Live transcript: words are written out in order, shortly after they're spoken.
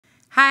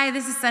Hi,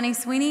 this is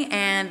Sweeney,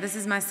 and this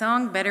is my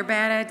song, Better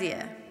Bad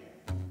Idea.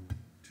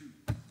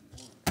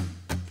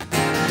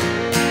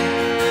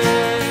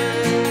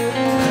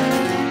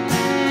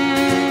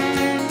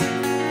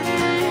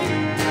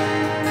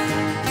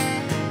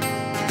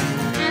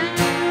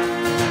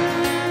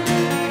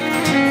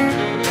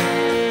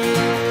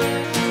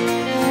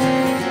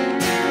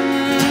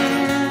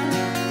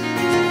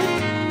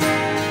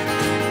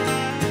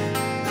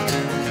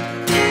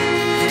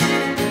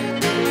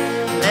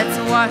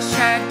 Wash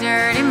our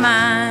dirty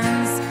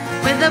minds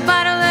with a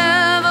bottle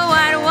of a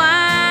white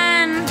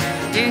wine.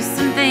 Do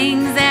some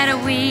things that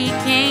we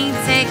can't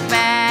take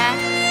back.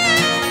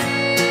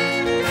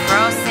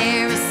 Cross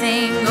every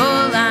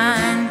single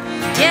line.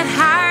 Get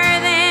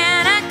higher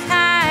than a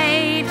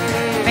kite.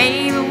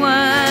 Baby,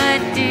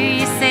 what do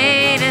you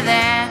say to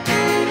that?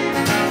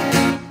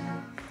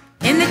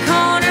 In the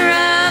corner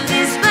of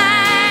this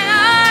black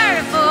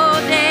artful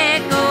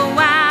deck of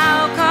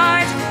wild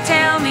cards,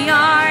 tell me,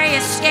 are you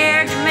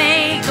scared to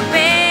make a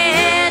bet?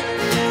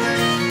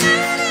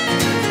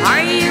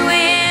 Are you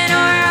in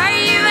or are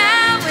you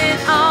out with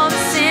all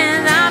the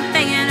sins I'm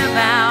thinking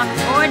about?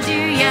 Or do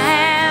you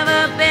have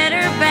a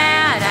better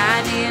bad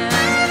idea?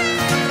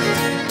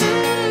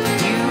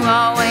 You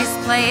always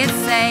play it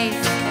safe,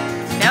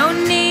 no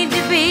need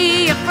to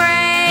be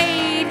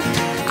afraid.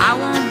 I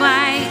won't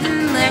bite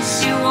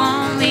unless you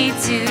want me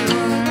to.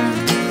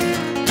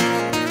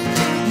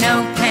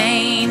 No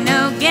pain,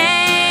 no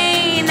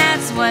gain,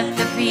 that's what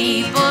the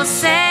people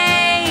say.